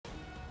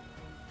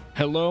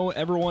Hello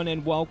everyone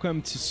and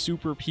welcome to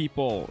Super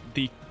People.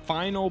 The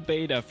final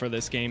beta for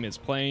this game is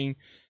playing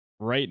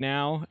right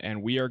now,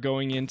 and we are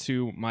going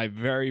into my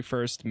very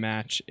first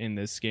match in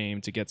this game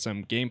to get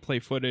some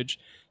gameplay footage,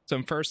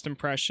 some first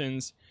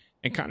impressions,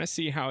 and kind of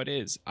see how it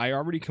is. I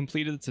already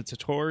completed the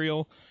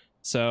tutorial,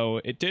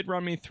 so it did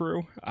run me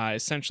through.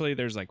 Essentially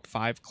there's like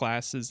 5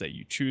 classes that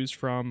you choose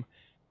from,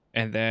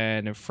 and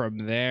then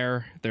from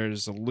there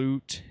there's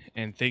loot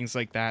and things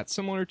like that,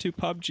 similar to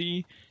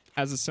PUBG.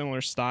 Has a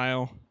similar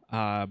style,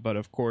 but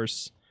of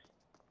course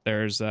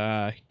there's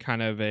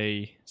kind of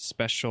a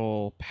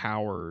special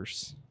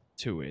powers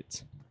to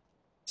it.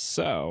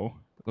 So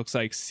it looks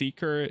like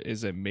Seeker.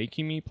 Is it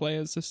making me play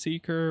as a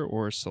Seeker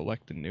or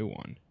select a new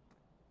one?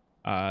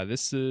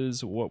 This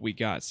is what we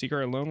got.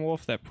 Seeker, a lone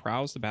wolf that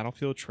prowls the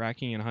battlefield,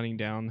 tracking and hunting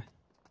down.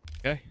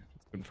 Okay,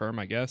 confirm,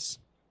 I guess.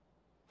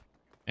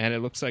 And it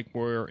looks like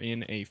we're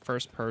in a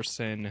first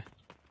person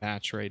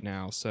match right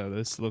now, so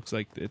this looks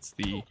like it's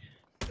the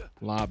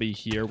lobby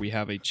here. We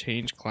have a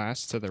change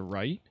class to the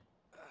right.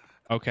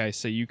 Okay,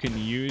 so you can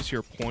use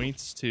your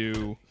points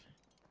to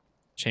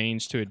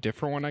change to a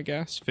different one, I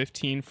guess.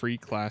 15 free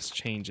class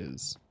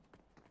changes.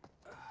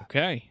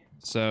 Okay,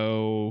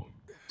 so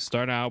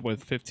start out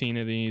with 15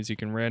 of these. You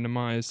can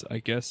randomize, I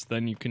guess,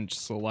 then you can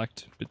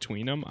select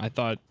between them. I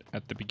thought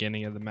at the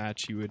beginning of the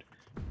match you would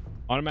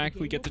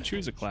automatically get to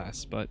choose a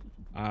class, but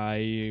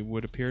I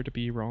would appear to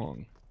be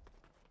wrong.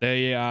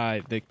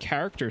 The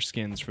character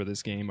skins for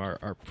this game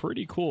are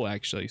pretty cool,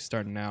 actually,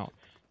 starting out.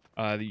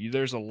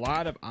 There's a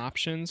lot of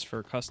options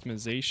for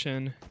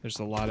customization. There's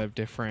a lot of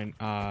different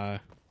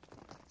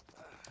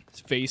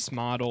face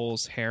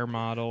models, hair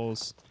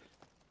models.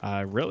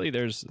 Really,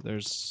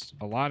 there's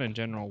a lot in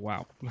general.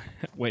 Wow.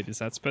 Wait, is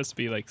that supposed to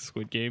be like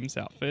Squid Game's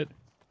outfit?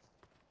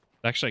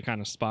 It's actually kind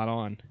of spot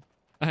on.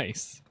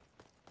 Nice.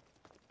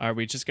 All right,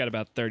 we just got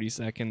about 30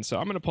 seconds, so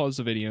I'm going to pause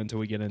the video until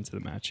we get into the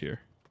match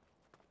here.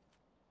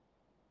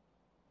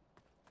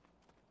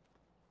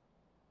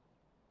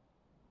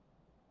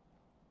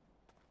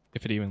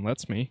 If it even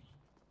lets me.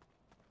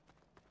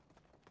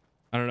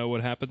 I don't know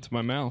what happened to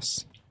my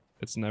mouse.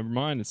 It's never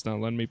mind. It's not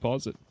letting me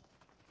pause it.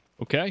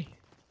 Okay.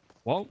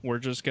 Well, we're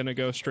just going to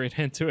go straight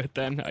into it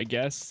then, I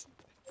guess.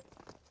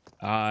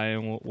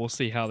 And we'll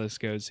see how this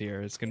goes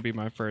here. It's going to be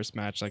my first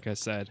match, like I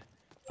said.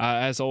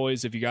 As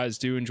always, if you guys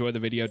do enjoy the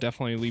video,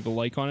 definitely leave a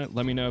like on it.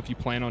 Let me know if you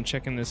plan on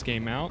checking this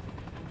game out,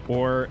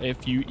 or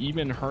if you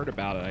even heard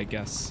about it, I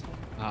guess.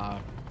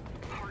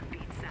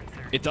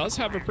 It does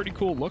have a pretty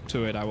cool look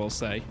to it, I will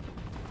say.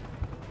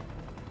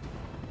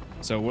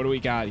 So what do we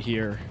got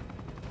here?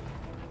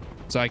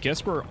 So I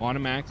guess we're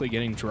automatically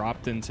getting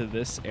dropped into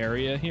this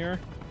area here.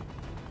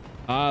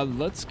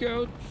 Let's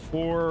go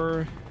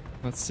for,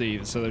 let's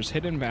see. So there's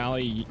Hidden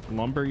Valley,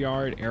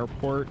 Lumberyard,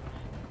 Airport,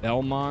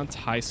 Belmont,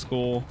 High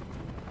School,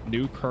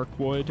 New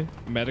Kirkwood,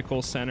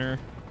 Medical Center.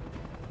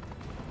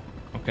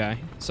 Okay,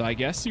 so I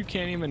guess you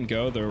can't even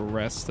go the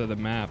rest of the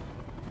map.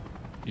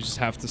 You just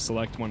have to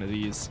select one of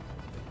these.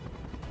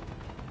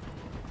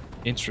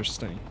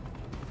 Interesting.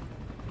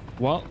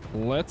 Well,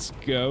 let's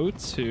go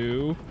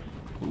to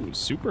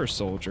Super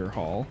Soldier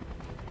Hall.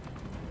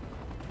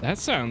 That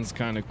sounds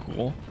kind of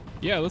cool.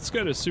 Yeah, let's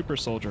go to Super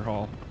Soldier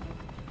Hall.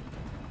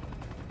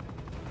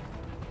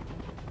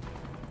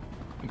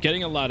 I'm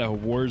getting a lot of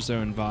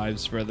Warzone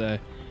vibes for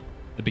the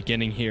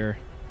beginning here.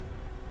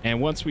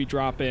 And once we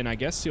drop in, I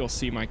guess you'll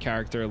see my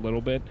character a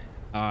little bit.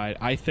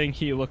 I think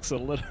he looks a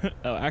little...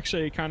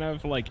 actually, kind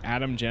of like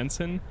Adam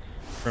Jensen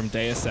from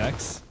Deus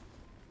Ex.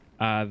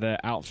 The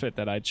outfit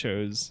that I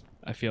chose,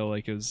 I feel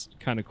like it was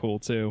kind of cool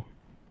too.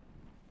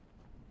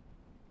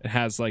 It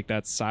has like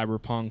that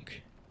cyberpunk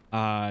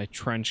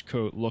trench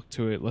coat look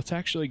to it. Let's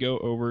actually go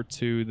over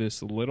to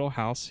this little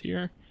house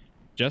here,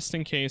 just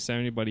in case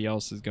anybody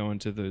else is going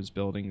to those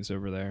buildings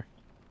over there.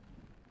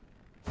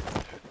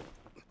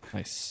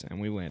 Nice,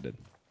 and we landed.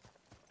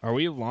 Are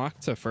we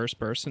locked to first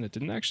person? It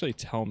didn't actually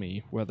tell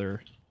me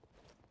whether...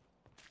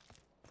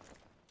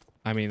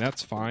 I mean,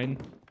 that's fine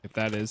if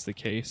that is the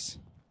case.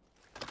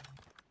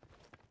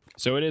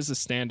 So it is a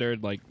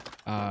standard, like,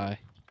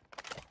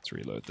 let's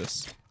reload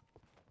this.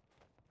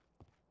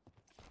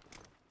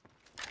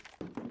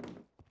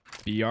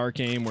 VR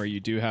game where you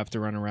do have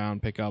to run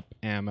around, pick up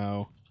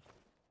ammo,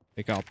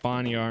 pick up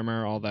body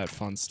armor, all that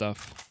fun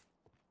stuff.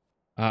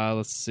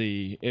 Let's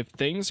see. If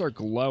things are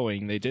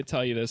glowing, they did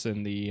tell you this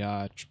in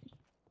the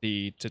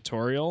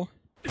tutorial.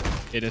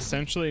 It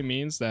essentially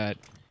means that,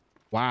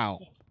 wow.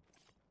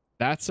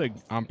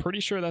 I'm pretty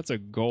sure that's a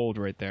gold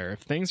right there. If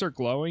things are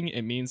glowing,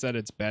 it means that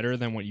it's better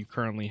than what you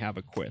currently have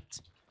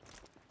equipped.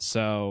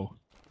 So,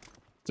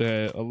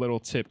 it's a little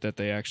tip that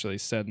they actually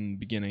said in the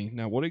beginning.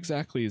 Now, what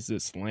exactly is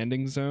this?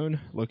 Landing zone?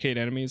 Locate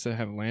enemies that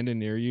have landed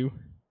near you.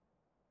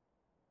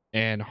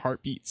 And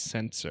heartbeat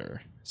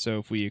sensor. So,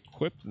 if we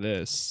equip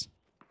this,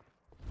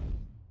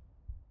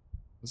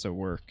 does it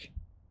work?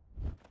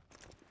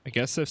 I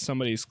guess if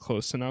somebody's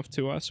close enough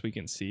to us, we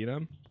can see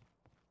them.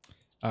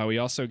 We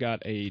also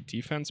got a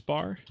defense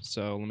bar,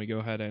 so let me go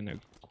ahead and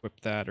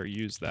equip that or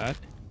use that.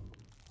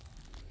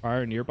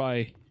 Fire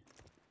nearby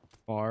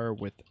bar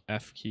with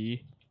F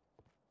key.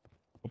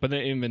 Open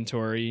the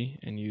inventory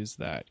and use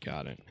that.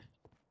 Got it.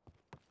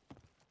 I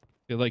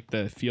feel like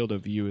the field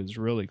of view is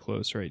really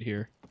close right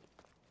here.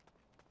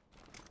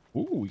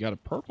 Ooh, we got a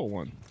purple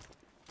one.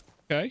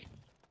 Okay.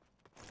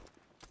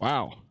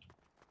 Wow.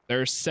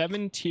 There are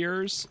 7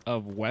 tiers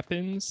of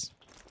weapons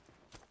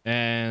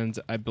and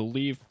I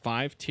believe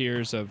 5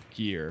 tiers of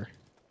gear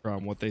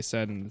from what they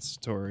said in this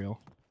tutorial.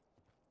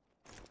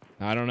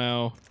 Now, I don't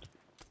know.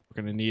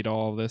 We're going to need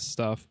all of this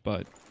stuff,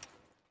 but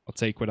I'll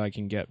take what I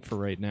can get for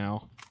right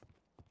now.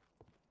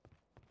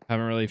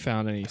 Haven't really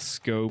found any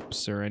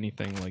scopes or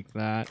anything like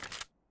that.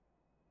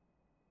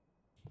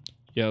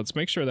 Yeah, let's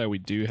make sure that we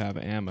do have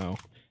ammo.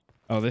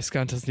 Oh, this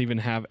gun doesn't even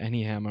have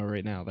any ammo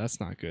right now. That's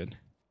not good.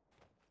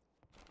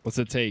 What's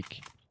it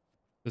take?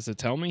 Does it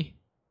tell me?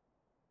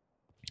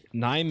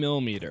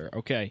 9mm.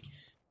 Okay.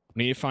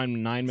 We need to find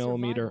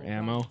 9mm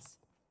ammo.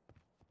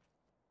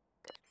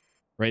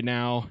 Right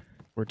now,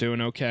 we're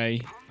doing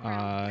okay.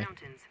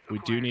 We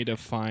do need to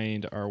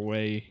find our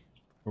way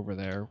over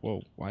there.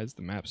 Whoa, why is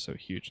the map so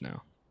huge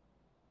now?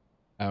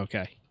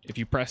 Okay. If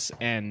you press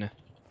N,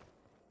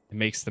 it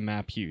makes the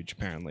map huge,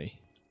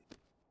 apparently.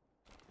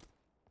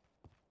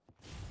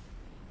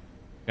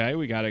 Okay,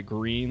 we got a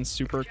green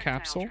super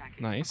capsule.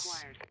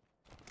 Nice.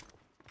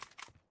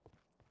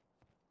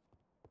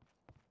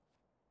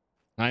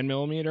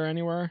 9mm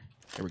anywhere?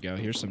 Here we go.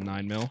 Here's some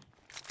 9mm.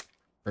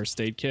 First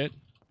aid kit.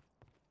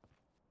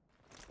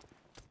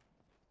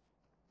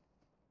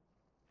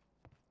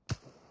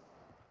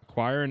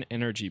 Acquire an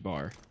energy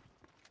bar.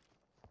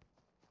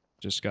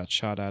 Just got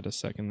shot at a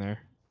second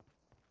there.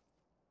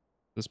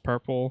 This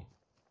purple.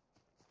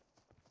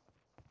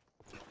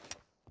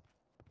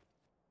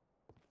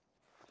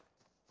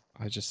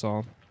 I just saw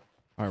him.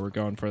 Alright, we're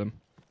going for them.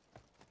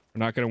 We're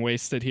not going to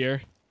waste it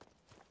here.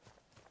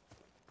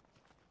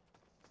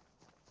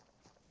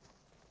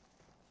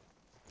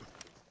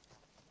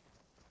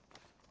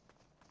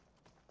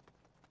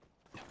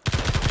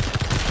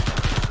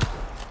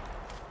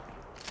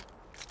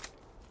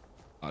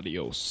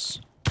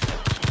 Adios.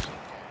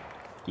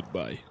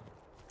 Goodbye.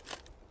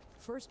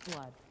 First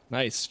blood.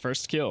 Nice,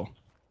 first kill.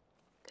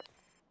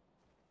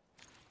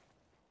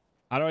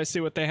 How do I see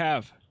what they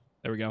have?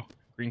 There we go.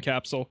 Green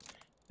capsule.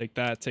 Take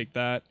that, take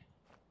that.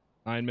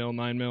 9mm,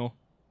 9mm.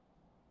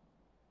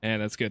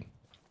 And that's good.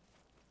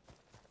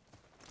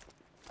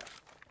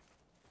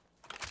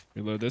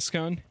 Reload this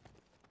gun.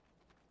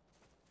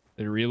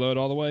 Did it reload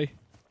all the way?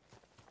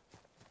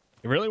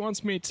 It really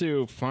wants me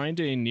to find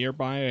a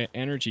nearby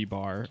energy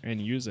bar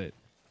and use it.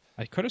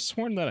 I could have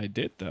sworn that I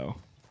did, though.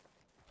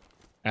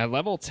 At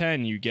level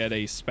 10, you get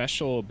a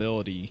special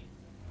ability.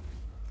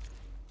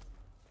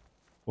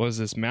 What is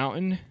this?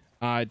 Mountain?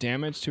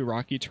 Damage to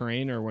rocky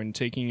terrain or when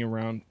taking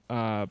around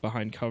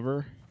behind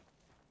cover.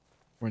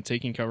 When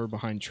taking cover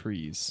behind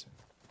trees.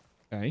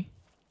 Okay.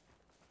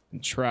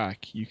 And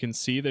track. You can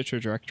see the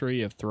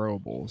trajectory of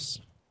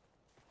throwables.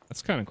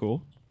 That's kind of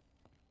cool.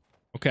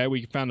 Okay,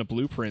 we found a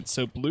blueprint.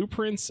 So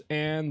blueprints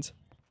and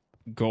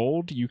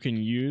gold you can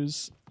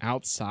use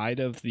outside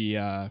of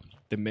the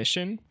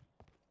mission.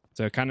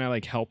 So it kind of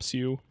like helps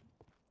you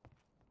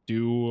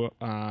do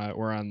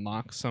or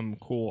unlock some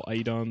cool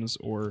items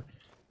or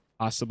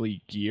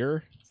possibly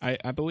gear,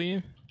 I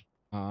believe.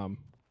 I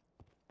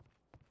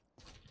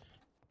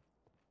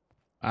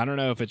don't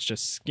know if it's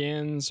just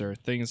skins or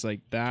things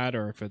like that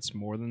or if it's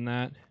more than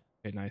that.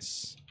 Okay,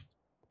 nice.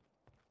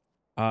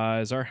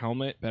 Is our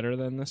helmet better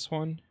than this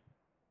one?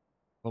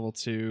 Level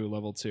 2,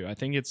 level 2. I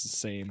think it's the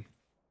same.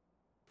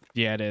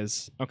 Yeah, it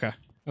is. Okay,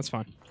 that's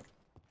fine.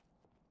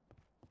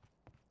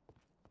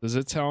 Does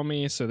it tell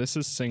me? So this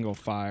is single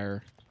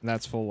fire. And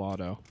that's full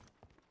auto.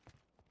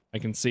 I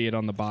can see it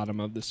on the bottom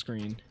of the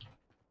screen.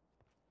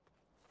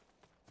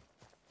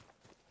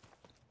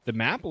 The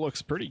map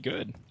looks pretty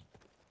good.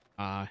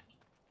 I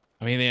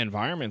mean, the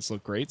environments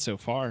look great so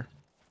far.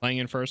 Playing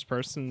in first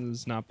person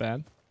is not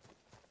bad.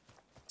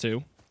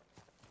 2.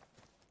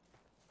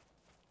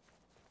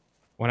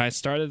 When I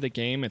started the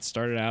game, it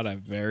started out at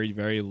very,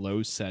 very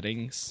low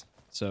settings.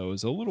 So it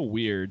was a little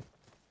weird.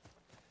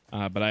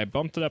 But I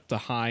bumped it up to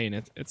high, and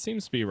it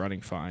seems to be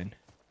running fine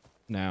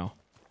now.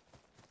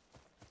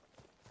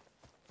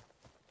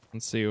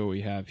 Let's see what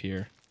we have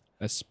here.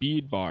 A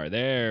speed bar.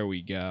 There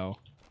we go.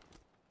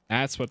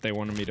 That's what they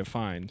wanted me to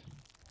find.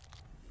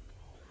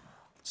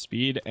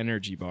 Speed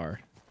energy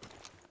bar.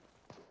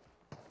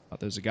 Oh,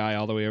 there's a guy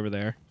all the way over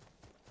there.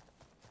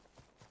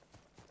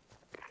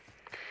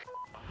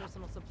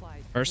 Personal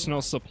supplies.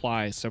 Personal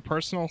supplies. So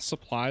personal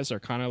supplies are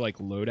kind of like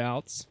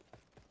loadouts.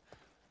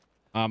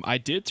 I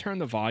did turn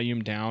the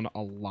volume down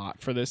a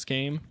lot for this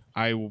game.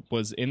 I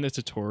was in the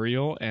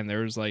tutorial and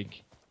there was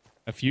like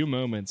a few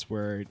moments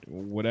where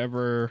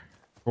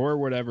for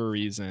whatever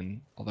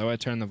reason, although I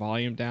turned the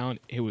volume down,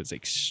 it was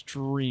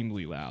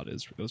extremely loud.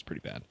 It was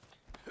pretty bad.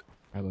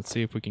 All right, let's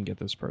see if we can get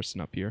this person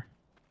up here.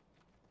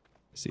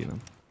 See them.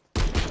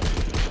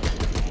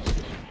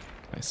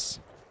 Nice.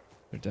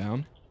 They're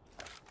down.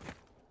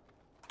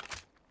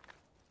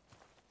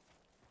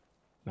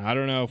 Now, I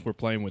don't know if we're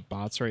playing with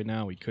bots right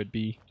now. We could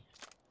be.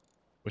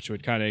 which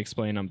would kind of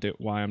explain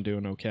why I'm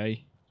doing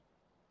okay.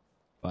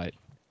 But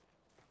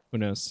who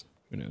knows?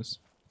 Who knows?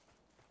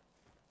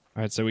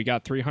 All right, so we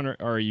got 300,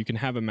 or you can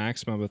have a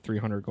maximum of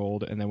 300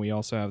 gold, and then we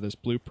also have this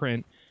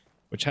blueprint,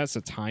 which has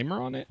a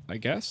timer on it, I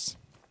guess.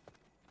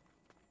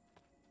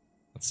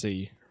 Let's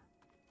see.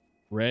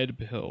 Red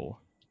pill.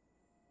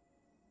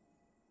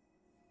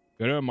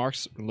 Go to a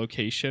marked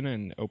location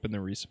and open the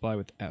resupply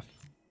with F.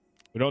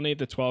 We don't need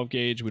the 12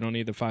 gauge. We don't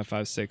need the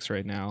 5.56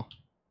 right now.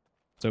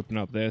 Let's open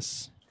up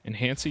this.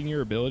 Enhancing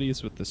your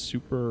abilities with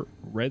the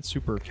red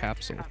super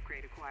capsule.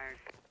 Upgrade acquired.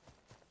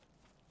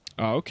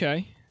 Oh,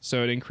 okay.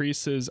 So it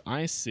increases,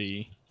 I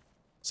see.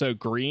 So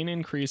green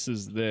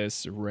increases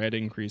this, red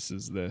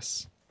increases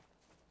this.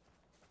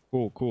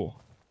 Cool,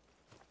 cool.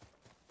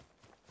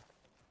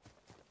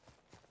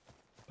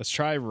 Let's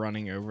try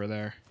running over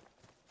there.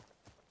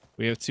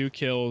 We have 2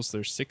 kills.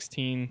 There's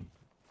 16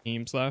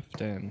 teams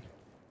left and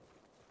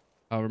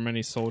however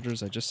many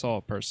soldiers. I just saw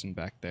a person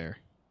back there.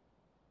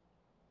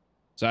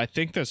 So I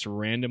think this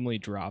randomly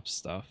drops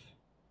stuff.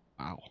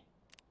 Wow.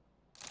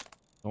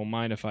 Don't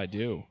mind if I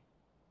do.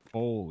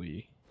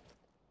 Holy.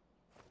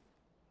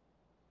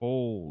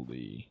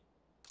 Holy.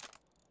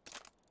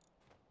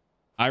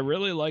 I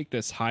really like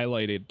this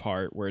highlighted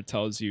part where it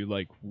tells you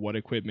like what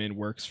equipment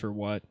works for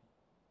what.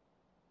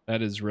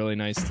 That is really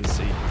nice to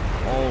see.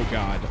 Oh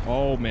god.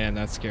 Oh man,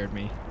 that scared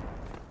me.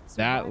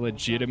 That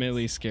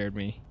legitimately scared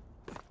me.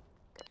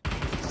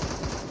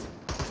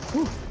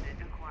 Whew.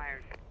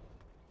 Acquired.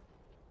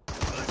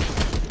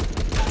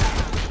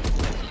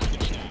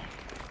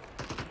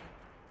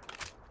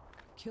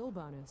 Kill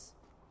bonus.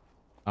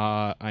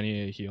 I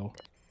need a heal.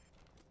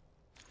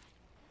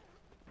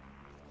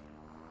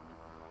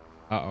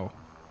 Uh-oh.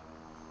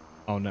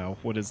 Oh no,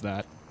 what is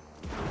that?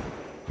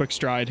 Quick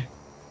stride.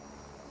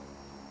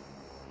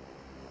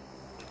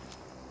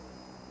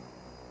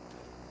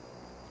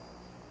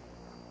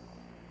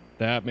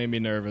 That made me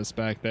nervous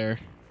back there.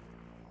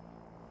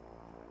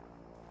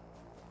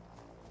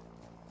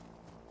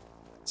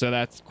 So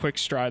that quick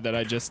stride that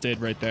I just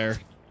did right there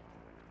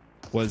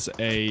was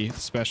a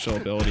special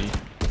ability.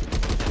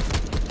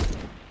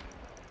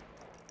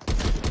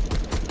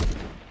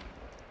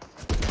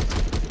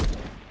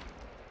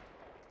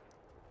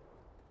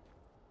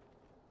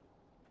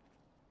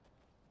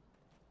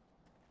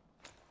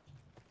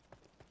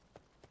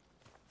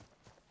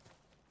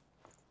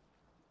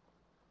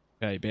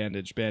 Okay,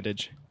 bandage,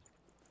 bandage.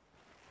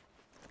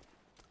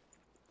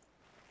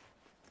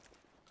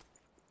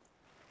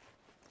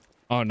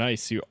 Oh,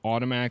 nice. You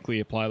automatically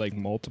apply like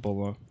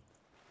multiple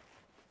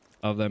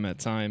of them at a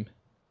time.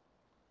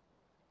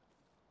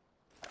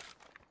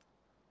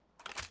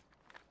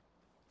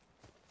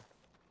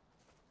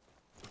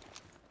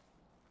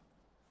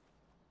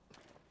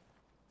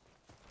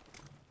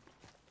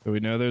 So we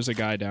know there's a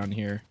guy down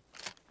here.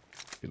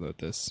 Reload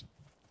this.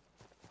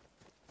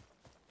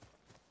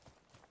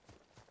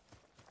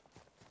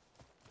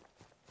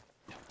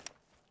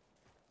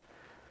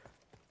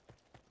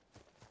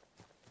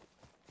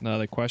 Now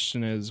the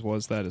question is,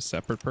 was that a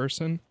separate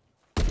person?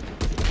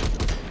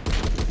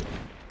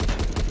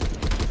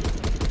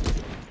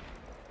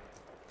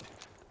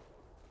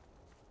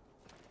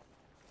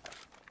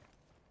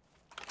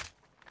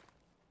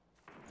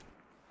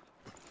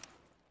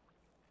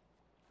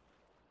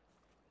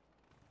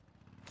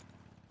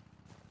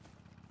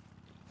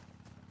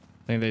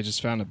 I think they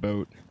just found a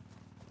boat.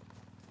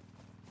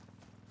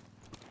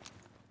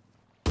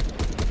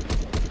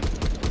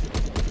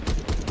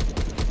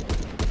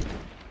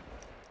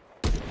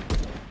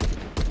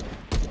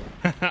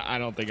 I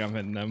don't think I'm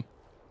hitting them.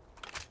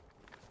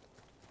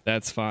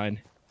 That's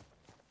fine.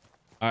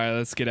 All right,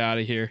 let's get out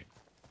of here.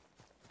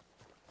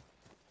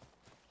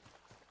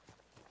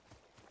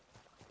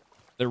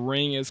 The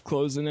ring is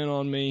closing in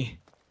on me.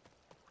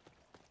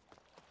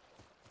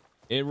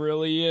 It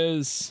really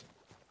is.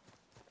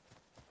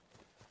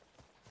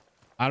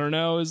 I don't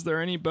know. Is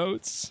there any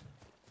boats?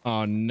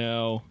 Oh,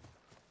 no.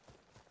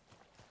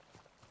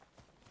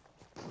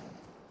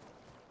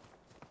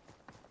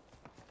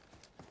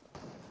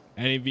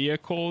 Any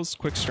vehicles?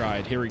 Quick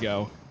stride. Here we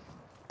go.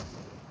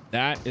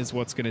 That is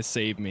what's going to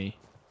save me.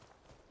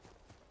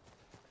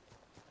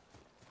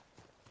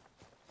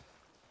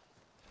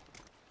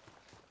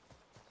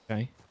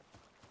 Okay.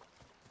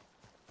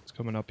 It's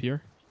coming up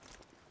here.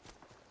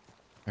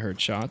 I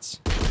heard shots.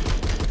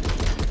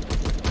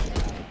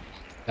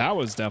 That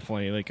was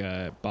definitely like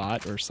a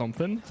bot or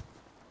something.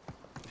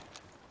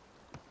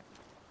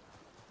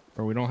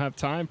 Or we don't have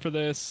time for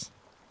this.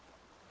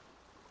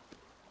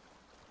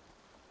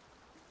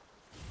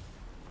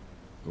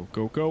 Go,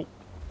 go, go.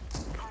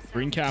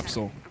 Green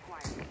capsule.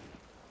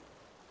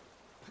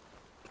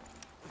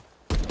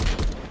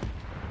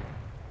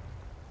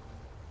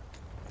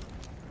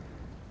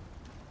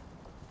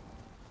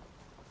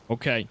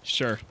 Okay,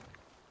 sure.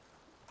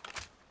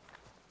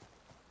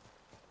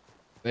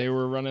 They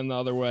were running the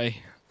other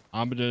way.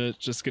 I'm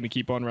just gonna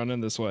keep on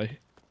running this way.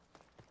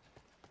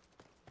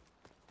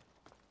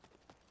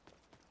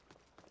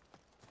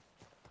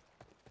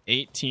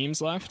 Eight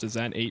teams left. Is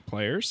that 8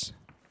 players?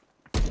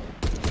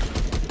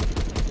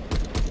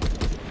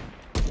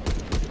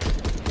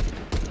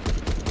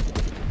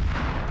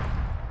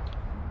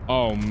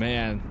 Oh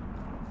man,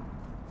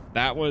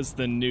 that was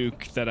the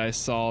nuke that I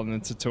saw in the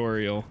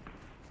tutorial.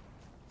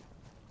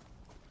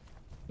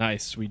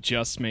 Nice, we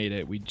just made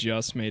it. We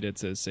just made it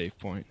to the safe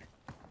point.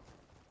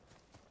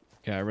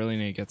 Okay, I really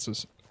need to get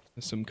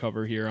some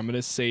cover here. I'm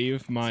gonna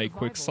save my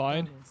quick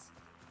slide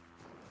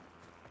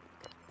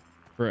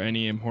for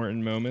any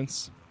important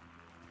moments.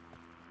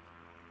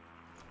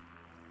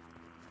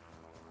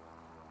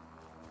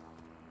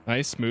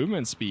 Nice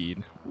movement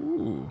speed.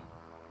 Ooh.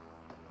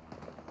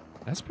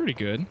 That's pretty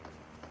good.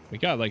 We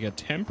got like a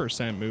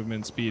 10%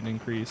 movement speed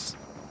increase.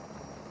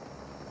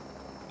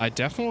 I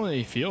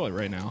definitely feel it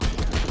right now.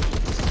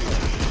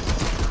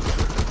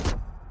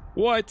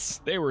 What?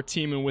 They were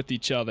teaming with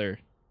each other.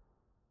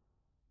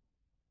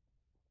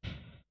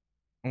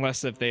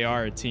 Unless if they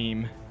are a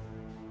team.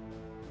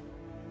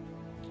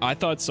 I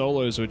thought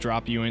solos would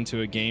drop you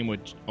into a game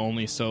with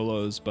only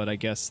solos, but I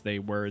guess they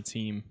were a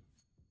team.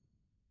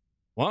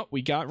 Well,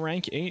 we got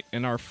rank 8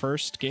 in our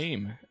first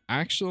game.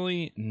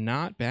 Actually,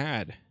 not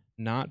bad.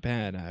 Not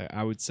bad,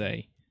 I would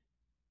say.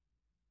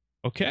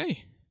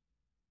 Okay.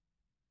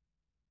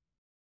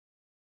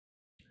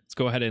 Let's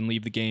go ahead and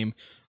leave the game.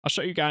 I'll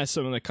show you guys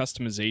some of the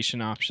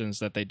customization options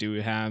that they do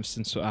have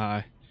since,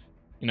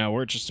 you know,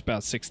 we're just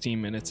about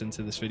 16 minutes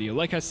into this video.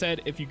 Like I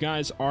said, if you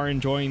guys are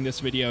enjoying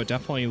this video,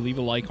 definitely leave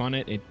a like on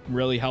it. It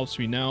really helps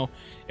me know.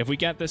 If we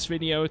get this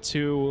video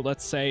to,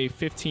 let's say,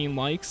 15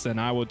 likes, then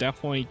I will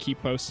definitely keep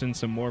posting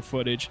some more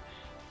footage.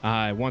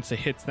 Once it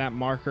hits that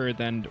marker,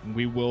 then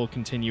we will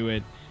continue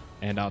it,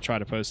 and I'll try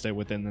to post it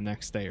within the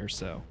next day or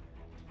so.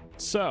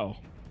 So,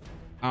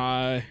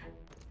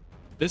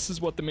 this is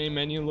what the main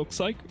menu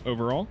looks like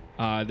overall.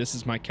 This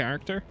is my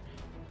character.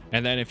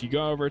 And then if you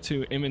go over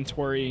to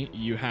inventory,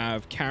 you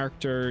have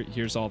character.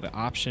 Here's all the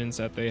options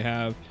that they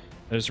have.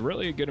 There's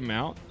really a good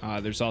amount.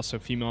 There's also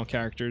female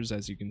characters,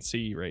 as you can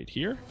see right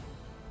here.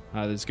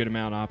 There's a good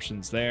amount of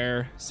options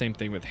there. Same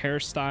thing with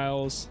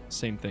hairstyles.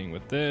 Same thing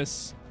with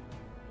this.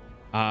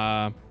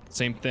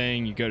 Same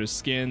thing, you go to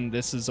skin.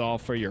 This is all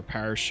for your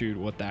parachute,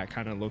 what that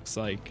kind of looks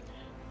like.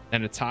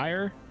 And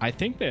attire. I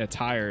think the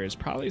attire is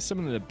probably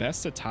some of the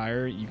best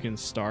attire you can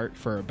start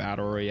for a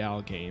battle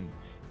royale game.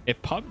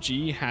 If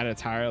PUBG had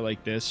attire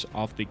like this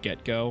off the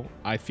get-go,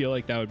 I feel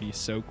like that would be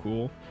so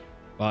cool.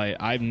 But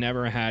I've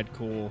never had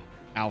cool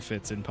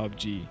outfits in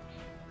PUBG.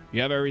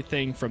 You have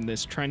everything from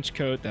this trench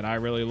coat that I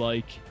really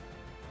like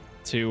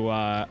to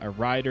a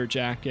rider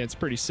jacket. It's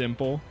pretty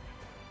simple.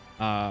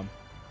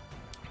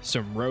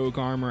 Some rogue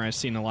armor. I've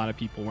seen a lot of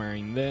people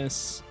wearing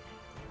this.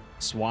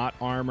 SWAT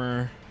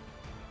armor.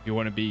 You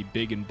want to be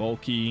big and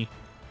bulky.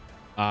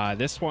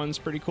 This one's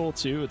pretty cool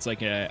too. It's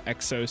like a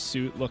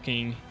exosuit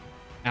looking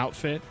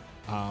outfit,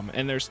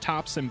 and there's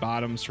tops and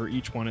bottoms for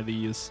each one of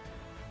these.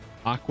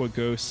 Aqua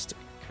Ghost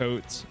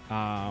coat.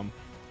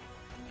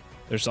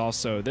 There's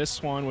also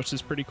this one, which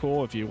is pretty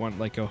cool if you want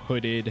like a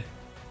hooded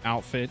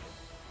outfit.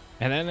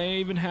 And then they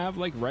even have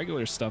like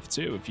regular stuff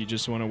too if you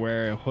just want to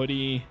wear a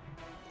hoodie,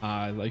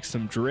 like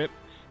some drip,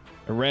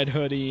 a red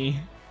hoodie,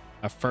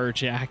 a fur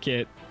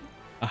jacket,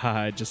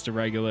 just a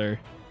regular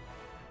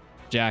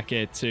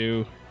jacket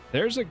too.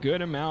 There's a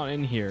good amount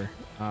in here.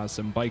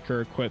 Some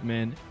biker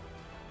equipment.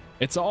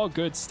 It's all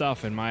good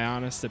stuff in my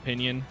honest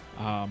opinion.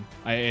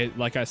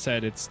 Like I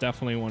said, it's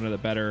definitely one of the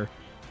better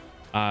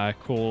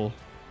cool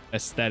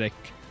aesthetic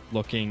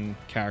looking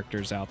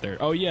characters out there.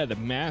 Oh yeah, the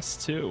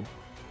masks too.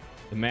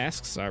 The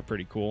masks are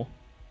pretty cool.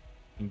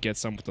 You can get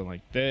something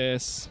like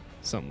this,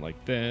 something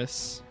like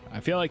this.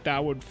 I feel like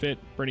that would fit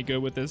pretty good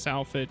with this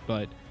outfit,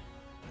 but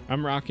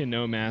I'm rocking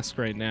no mask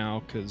right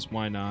now because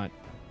why not?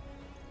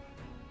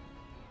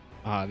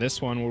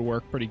 This one would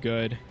work pretty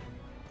good.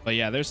 But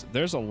yeah,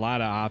 there's a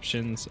lot of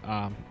options.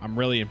 I'm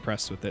really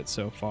impressed with it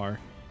so far.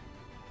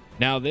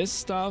 Now this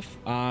stuff,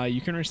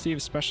 you can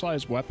receive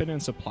specialized weapon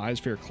and supplies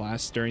for your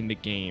class during the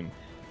game.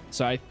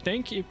 So I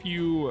think if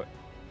you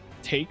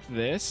take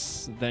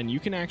this, then you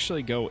can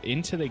actually go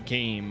into the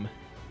game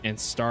and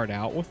start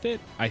out with it,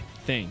 I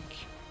think.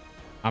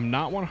 I'm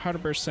not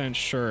 100%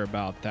 sure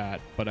about that,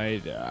 but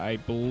I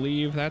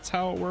believe that's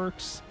how it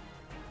works.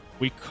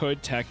 We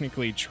could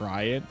technically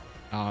try it.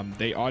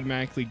 They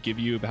automatically give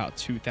you about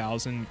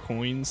 2,000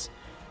 coins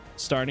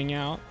starting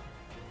out,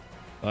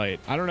 but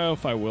I don't know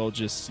if I will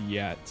just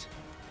yet.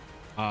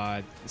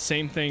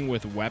 Same thing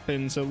with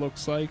weapons, it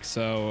looks like.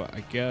 So I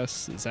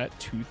guess, is that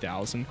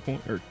 2,000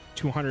 coins or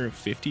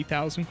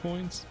 250,000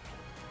 coins?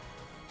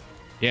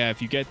 Yeah,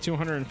 if you get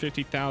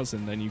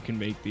 250,000, then you can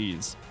make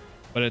these,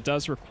 but it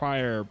does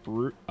require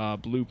a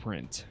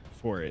blueprint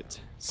for it.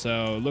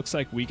 So it looks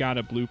like we got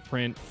a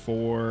blueprint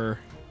for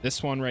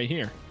this one right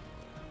here.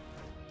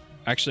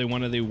 Actually,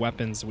 one of the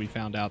weapons we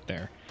found out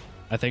there.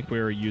 I think we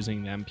were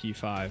using the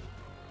MP5.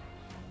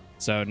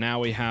 So now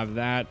we have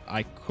that.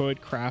 I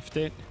could craft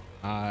it,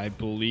 I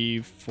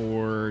believe,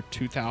 for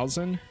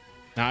 2,000.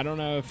 Now, I don't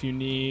know if you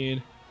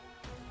need...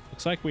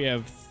 Looks like we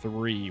have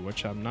 3,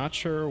 which I'm not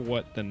sure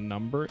what the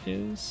number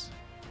is.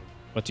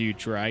 But do you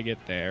drag it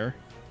there?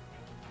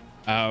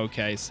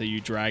 Okay, so you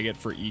drag it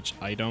for each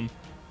item.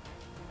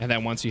 And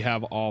then once you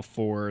have all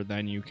 4,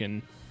 then you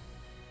can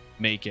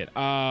make it. Oh,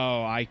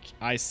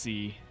 I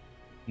see.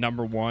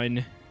 Number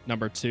 1,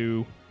 number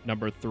 2,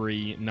 number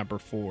 3, number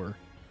 4.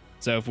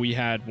 So if we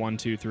had 1,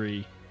 2,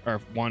 3,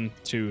 or 1,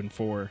 2, and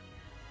 4,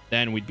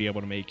 then we'd be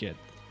able to make it.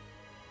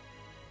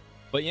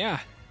 But yeah,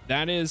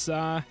 that is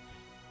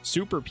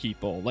Super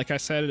People. Like I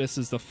said, this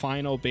is the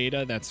final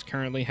beta that's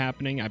currently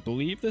happening. I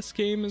believe this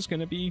game is going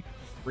to be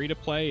free to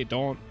play.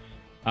 Don't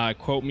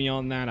quote me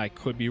on that. I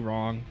could be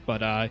wrong.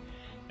 But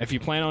if you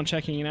plan on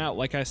checking it out,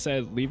 like I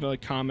said, leave a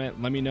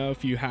comment. Let me know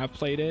if you have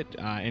played it,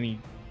 any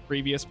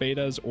previous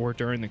betas or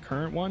during the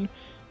current one.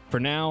 For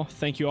now,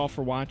 thank you all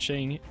for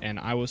watching, and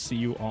I will see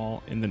you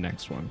all in the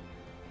next one.